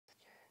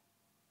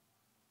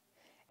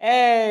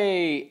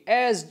Hey,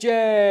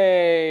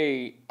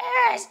 SJ!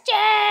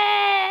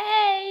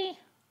 SJ!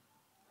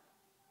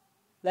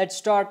 Let's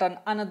start on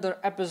another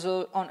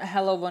episode on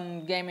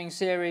Hallowen gaming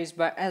series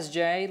by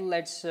SJ.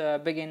 Let's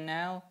begin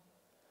now.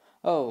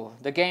 Oh,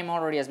 the game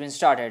already has been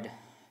started.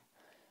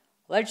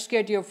 Let's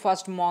get your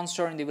first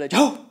monster in the village.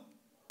 Oh!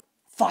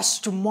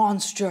 First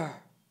monster!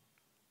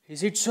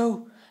 Is it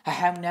so? I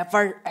have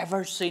never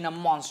ever seen a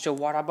monster.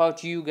 What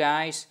about you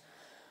guys?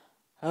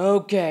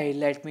 Okay,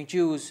 let me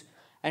choose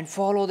and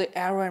follow the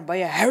arrow and buy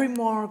a hairy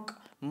mark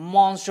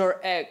monster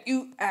egg.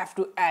 You have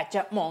to hatch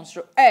a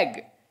monster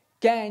egg.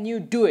 Can you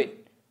do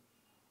it?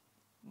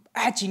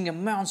 Hatching a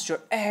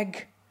monster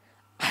egg?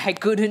 I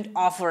couldn't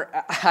offer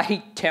a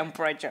high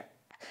temperature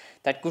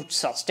that could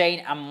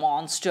sustain a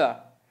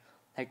monster.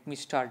 Let me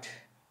start.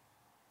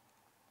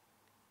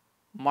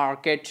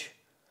 Market.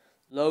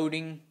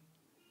 Loading.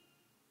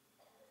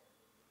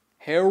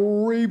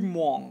 Hairy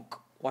monk.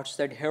 What's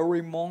that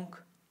hairy monk?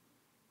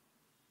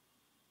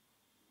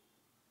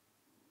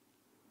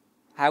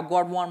 I've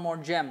got one more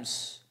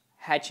gems.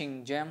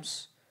 Hatching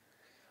gems.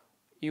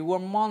 Your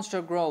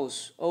monster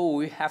grows. Oh,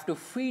 we have to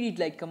feed it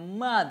like a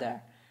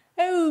mother.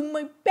 Oh,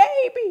 my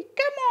baby,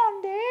 come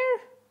on there.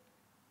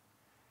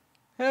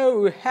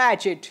 Oh,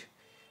 hatch it.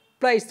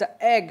 Place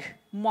the egg.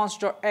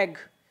 Monster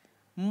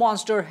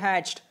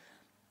hatched.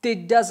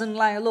 It doesn't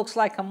looks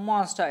like a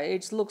monster.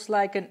 It looks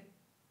like an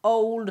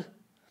old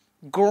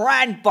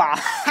grandpa.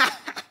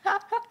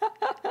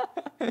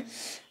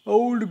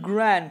 Old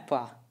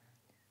grandpa.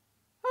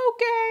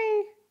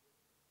 Okay.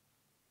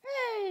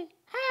 Hey,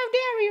 how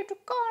dare you to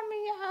call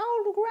me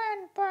old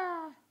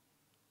grandpa?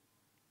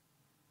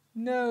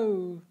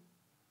 No.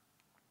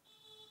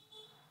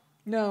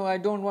 No, I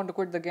don't want to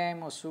quit the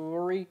game. Oh,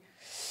 sorry.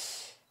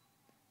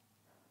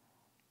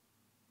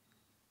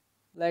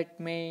 Let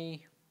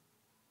me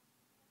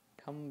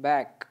come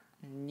back.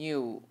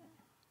 New.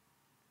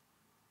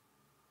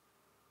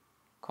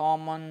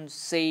 Common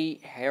sea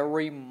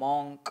hairy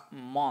monk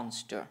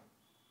monster.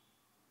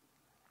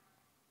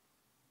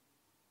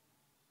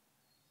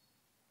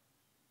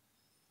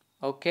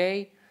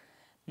 Okay,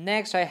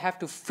 next I have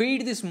to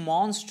feed this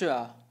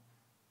monster.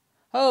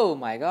 Oh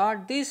my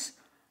god, this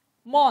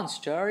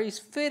monster is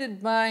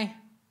fed by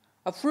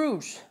a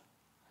fruit.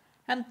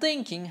 I'm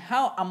thinking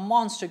how a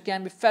monster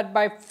can be fed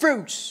by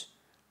fruits.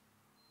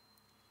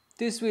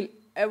 This will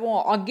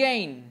evolve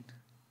again.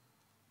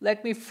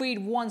 Let me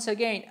feed once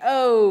again.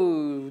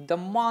 Oh, the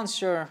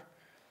monster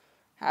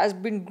has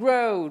been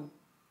grown.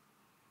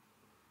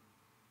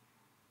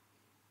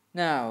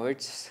 No,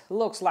 it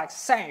looks like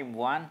same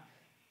one.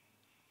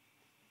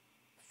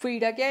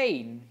 Feed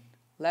again.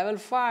 Level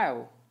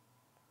 5.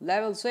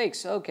 Level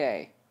 6.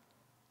 Okay.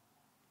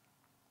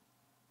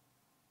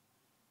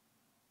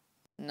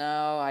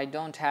 No, I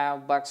don't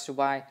have bucks to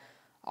buy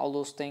all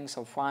those things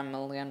of 5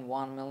 million,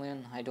 1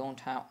 million. I don't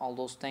have all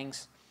those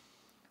things.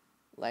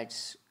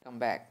 Let's come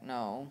back.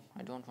 No,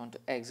 I don't want to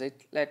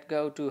exit. Let's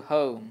go to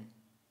home.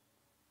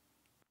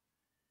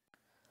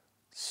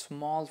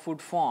 Small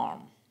food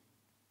farm.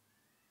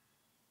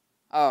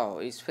 Oh,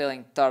 he's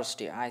feeling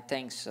thirsty. I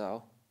think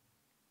so.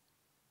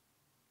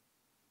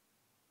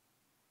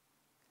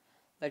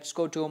 Let's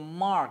go to a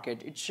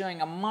market. It's showing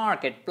a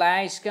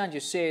marketplace. Can't you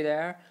see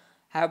there?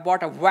 I have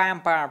bought a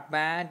vampire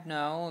bat.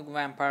 No,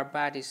 vampire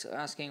bat is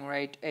asking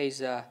rate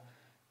is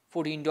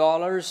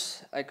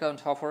 $14. I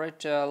can't offer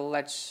it.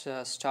 Let's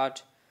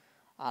start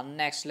our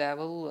next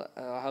level.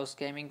 House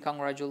gaming.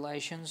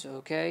 Congratulations.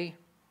 Okay.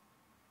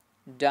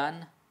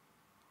 Done.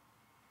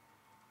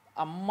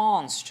 A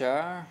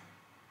monster.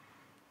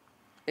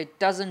 It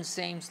doesn't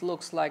seem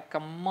looks like a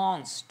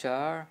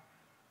monster.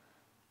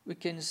 We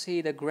can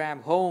see the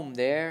grab home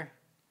there.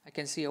 I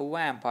can see a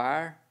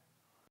vampire.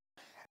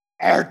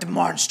 Earth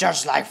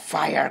monsters like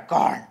fire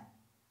corn.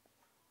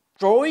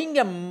 Throwing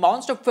a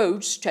monster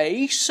food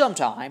takes some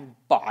time,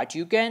 but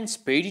you can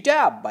speed it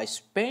up by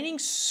spending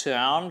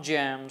some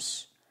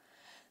gems.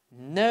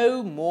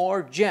 No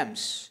more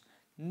gems.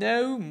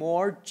 No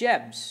more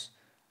gems.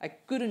 I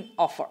couldn't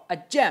offer a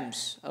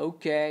gems.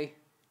 Okay.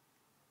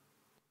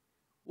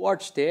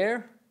 What's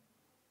there?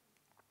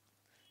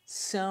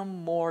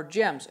 Some more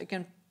gems. I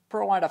can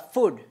provide a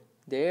food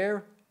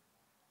there.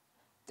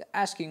 The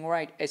asking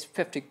rate is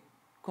 50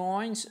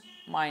 coins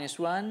minus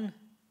 1.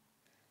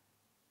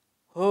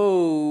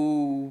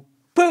 Oh,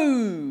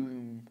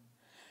 boom!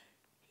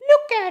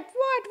 Look at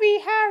what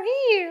we have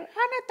here.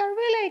 Another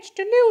village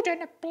to loot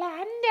and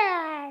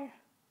plunder.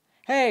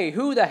 Hey,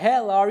 who the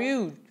hell are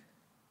you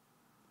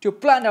to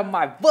plunder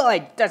my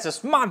village? That's a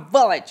smart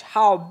village.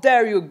 How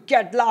dare you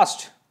get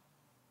lost?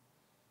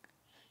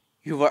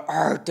 You were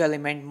Earth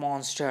Element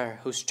monster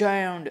who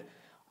turned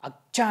a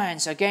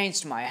chance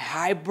against my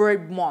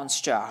hybrid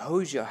monster.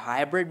 Who's your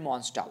hybrid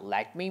monster?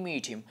 Let me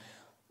meet him.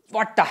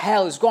 What the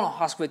hell is gonna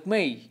ask with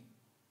me?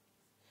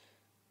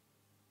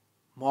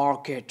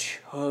 Market.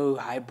 Oh,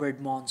 hybrid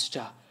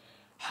monster.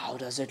 How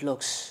does it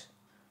looks?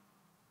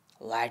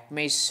 Let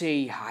me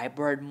see.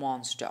 Hybrid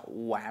monster.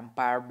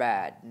 Vampire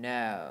bat.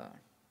 No.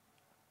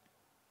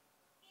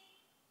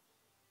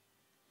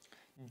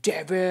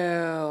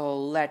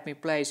 Devil, let me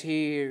place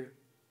here.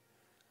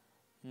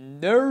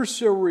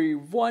 Nursery,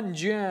 1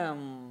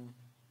 gem.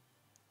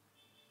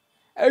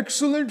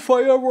 Excellent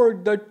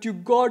firework that you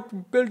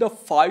got. Build a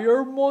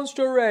fire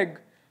monster egg.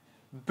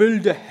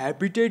 Build a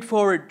habitat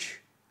for it.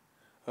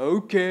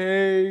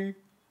 Okay.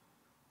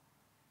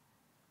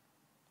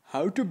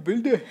 How to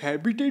build a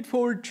habitat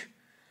for it?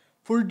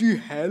 For the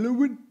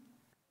Hallowen?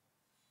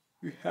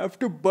 You have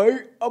to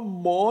buy a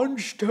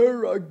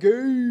monster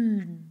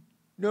again.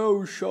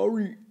 No,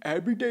 sorry,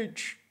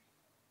 habitat.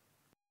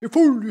 You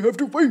fool, you have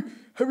to buy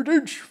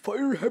habitats,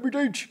 fire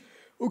habitats.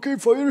 Okay,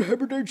 fire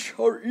habitats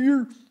are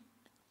here.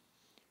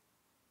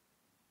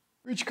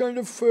 Which kind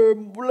of,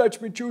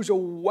 let me choose a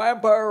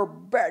vampire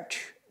bat.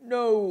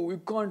 No,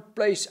 you can't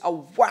place a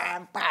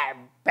vampire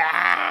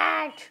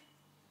bat.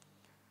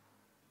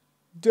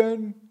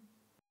 Then,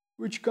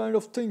 which kind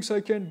of things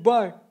I can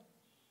buy?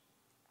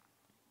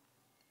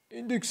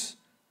 Index.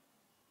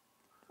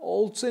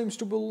 All seems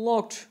to be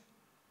locked.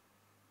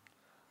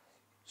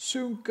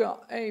 Sunka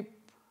ape.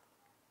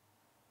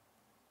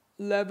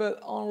 Level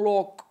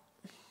unlock.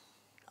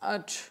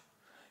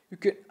 You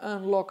can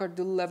unlock at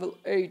the level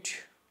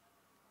 8.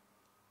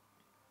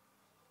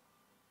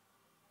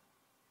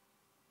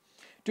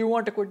 Do you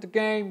want to quit the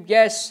game?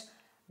 Yes.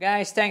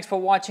 Guys, thanks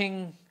for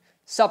watching.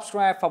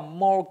 Subscribe for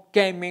more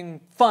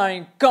gaming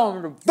fun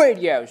comedy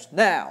videos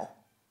now.